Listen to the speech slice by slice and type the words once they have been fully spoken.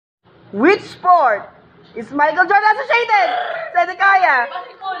Which sport is Michael Jordan associated? Sa Kaya?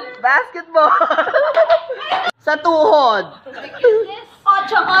 Basketball. Sa tuhod.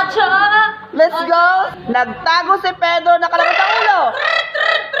 Ocho. Let's go. Nagtago si Pedro, nakalabas sa ulo.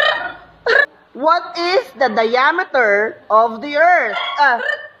 What is the diameter of the earth?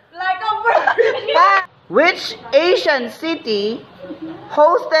 Like a bird. Which Asian city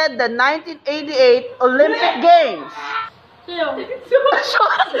hosted the 1988 Olympic Games?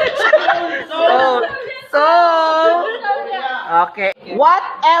 Okay. What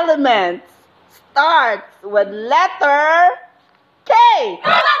element starts with letter K?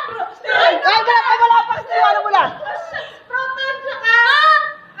 Ay, wala pa. Wala mula. Proton saka.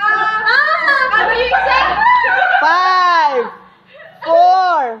 5,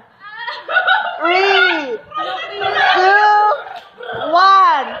 4, 3, 2,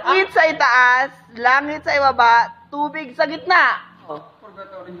 1. Langit sa itaas, langit sa ibaba, tubig sa gitna. Bakit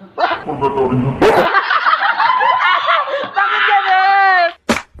ganun?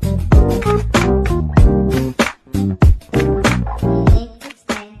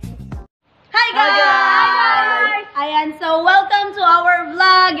 Hi guys! Ayan, so welcome to our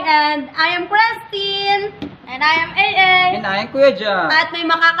vlog and I am Krestine and I am AA. And I am Kuya Jam. At may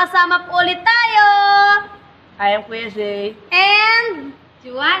makakasama po ulit tayo. I am Kuya Zay. And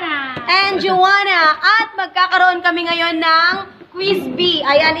Joanna. At magkakaroon kami ngayon ng Quiz B.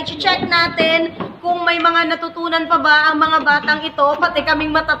 Ayan, i-check natin kung may mga natutunan pa ba ang mga batang ito, pati kaming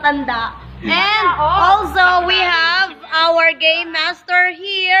matatanda. And also, we have our game master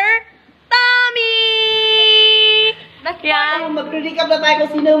here, Tommy! Yan. Magre-recap na tayo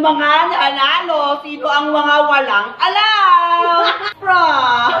kung sino mga nanalo, sino ang mga walang alam.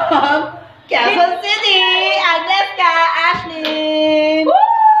 From Quezon City, Agneska, Ashley.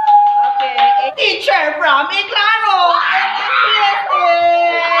 Okay, teacher from Iglaro.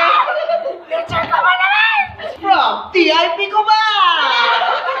 Teacher ka ba naman? From TIP ko ba?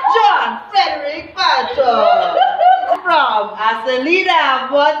 John Frederick Pacho. From Acelina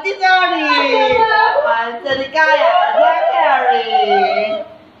Montessori. Pansanikaya Zachary.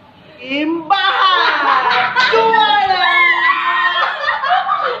 Imbaha. Joanna.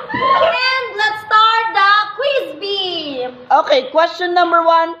 And let's start the Quiz B. Okay, question number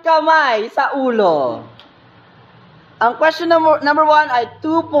 1, kamay sa ulo. Ang question number 1 ay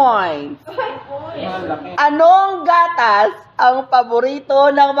 2 points. Anong gatas ang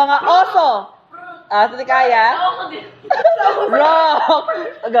paborito ng mga oso? Sa kaya? Wrong.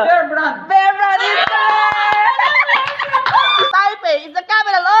 Bear Brand. Bear Brand is correct! Taipei is the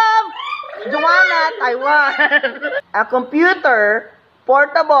capital of Joanna, Taiwan. A computer,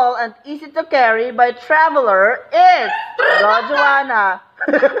 portable and easy to carry by traveler is Joanna.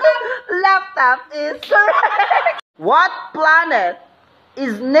 Laptop is correct. What planet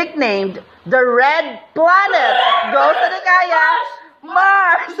is nicknamed the Red Planet? Go to the kaya.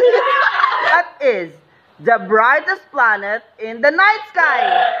 Mars. That is the brightest planet in the night sky.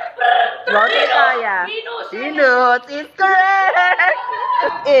 Go to the kaya. Venus is correct.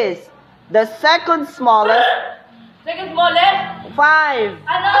 Is the second smallest. 5, 4,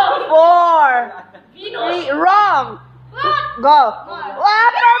 3, wrong. Go. Wow,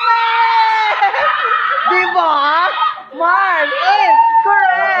 perfect! Diba? Mars is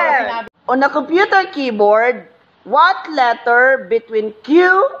correct. On a computer keyboard, what letter between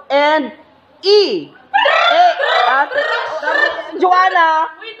Q and E? Joanna.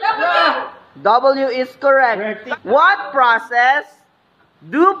 W is correct. What process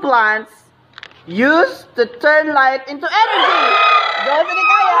do plants use to turn light into energy? Go to the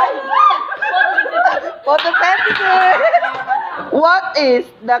kaya. Photosynthesis. What is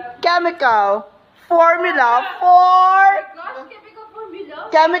the chemical formula for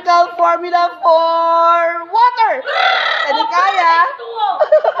water? Hindi kaya.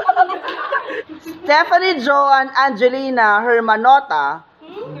 Stephanie Joan Angelina Hermanota,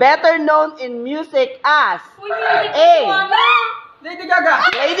 better known in music as A. Lady Gaga.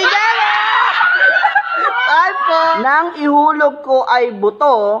 Lady Gaga! Typo. Nang ihulog ko ay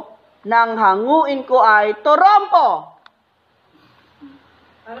buto, nang hanguin ko ay torompo.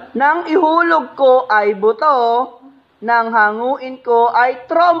 Nang ihulog ko ay buto, nang hanguin ko ay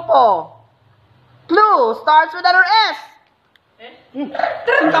trompo. Clue starts with letter S.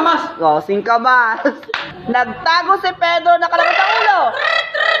 Singkamas. Go, singkamas. Nagtago si Pedro, nakalabas sa ulo.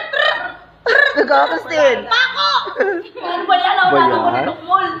 Go, Krestine. Ano ba yan?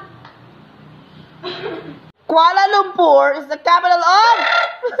 Kuala Lumpur is the capital of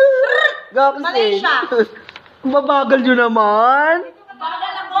Go, Kristine. Malaysia. Mabagal nyo naman.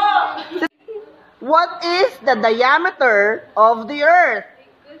 Bagal ako. What is the diameter of the earth?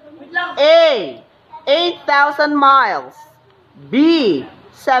 Wait lang. A. 8,000 miles. B.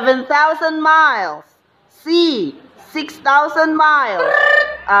 7,000 miles. C. 6,000 miles.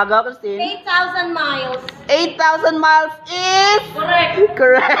 Go, Krestine. 8,000 miles. 8,000 miles is Correct.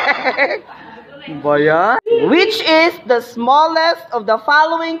 correct. Ba yan? Which is the smallest of the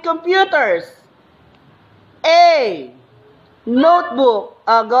following computers? A. Notebook.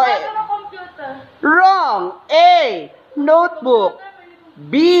 Go. Computer. Wrong. A. Notebook.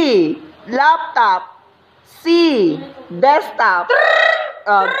 B. Laptop. C. Desktop.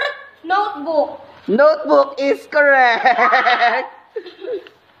 Notebook. Notebook is correct.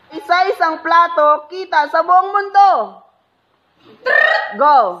 Isa-isang plato kita sa buong mundo.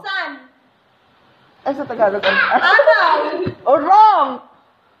 Go. Sun. Ay, sa Tagalog. Araw. Oh, wrong.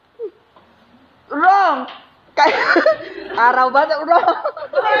 Wrong. Araw ba? Wrong.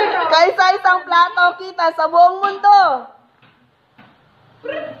 Kaisa-isang plato kita sa buong mundo.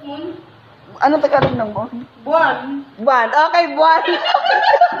 Ano Tagalog ng mo? Buwan. Buwan. Okay, buwan.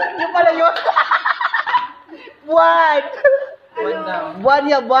 Yung pala yun. Buwan. One down. Buwan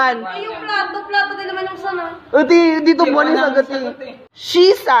ya, buwan. Ay, yung plato. Plato din naman yung sana. Dito buwan yung sagot eh.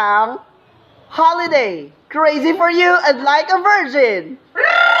 She sang Holiday, Crazy for You, and Like a Virgin.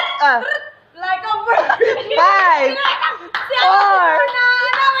 Like a bird. 5, 4,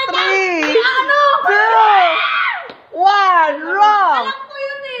 3, 2, 1, wrong. Alam ko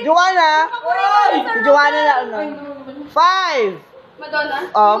yun eh. Joanna. Joanna na ano. 5. Madonna.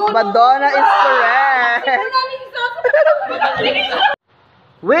 Oh, Madonna is correct.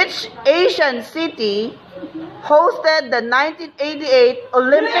 Which Asian city hosted the 1988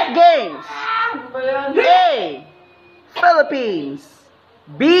 Olympic Games? A. Philippines.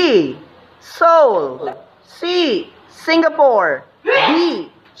 B. Seoul. C. Singapore. D.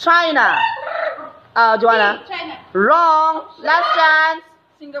 China. Joanna. China. Wrong. Last chance.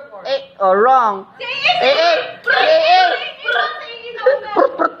 Singapore. Wrong.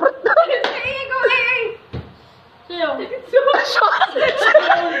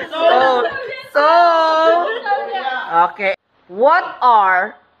 So, okay. What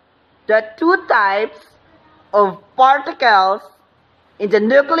are the two types of particles in the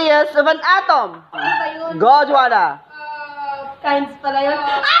nucleus of an atom? Go, Joanna. Kinds pala yun.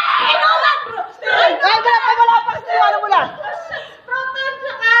 Ay, wala pa. Joanna muna. Proton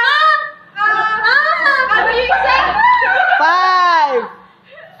saka... ano yung isa?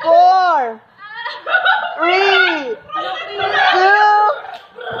 5, 4, 3, 2,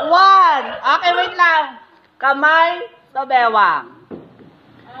 1. Okay, wait lang. Kamay sa bewang.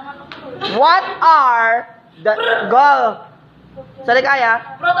 What are the... Go.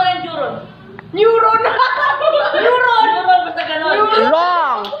 Salikaya. Proton and neuron. Neuron! Neuron! Basta ganon.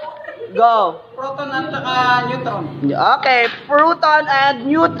 Wrong. Go. Proton at saka neutron. Okay, proton and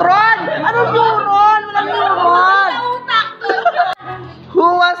neutron. Ano neuron? Walang neuron.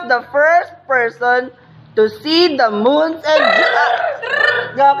 Who was the first person to see the moons and...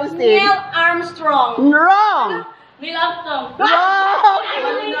 Go, Krestine. Neil Armstrong. Wrong. Neil Armstrong. Wrong.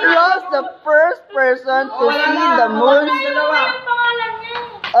 He was the first person to see the moons Pangalan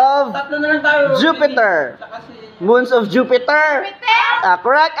niya. of Tatlo na lang tayo. Jupiter. Saka si... Moons of Jupiter.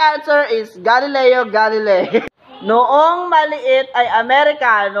 Correct answer is Galileo Galilei. Noong maliit ay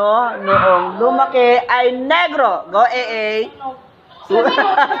Amerikano, noong lumaki ay negro. Go, AA. 5,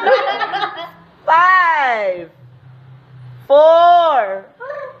 4,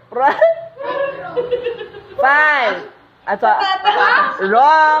 5.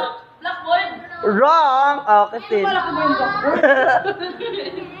 Wrong. Blackboard. Wrong. Oh, Krestine. Wala ko ba yung blackboard?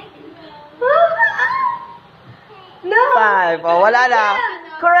 No. 5. Oh, wala na.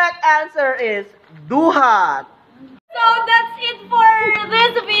 Correct answer is duhat. So that's it for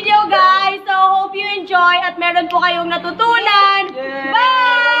this video, guys. So hope you enjoy at meron po kayong natutunan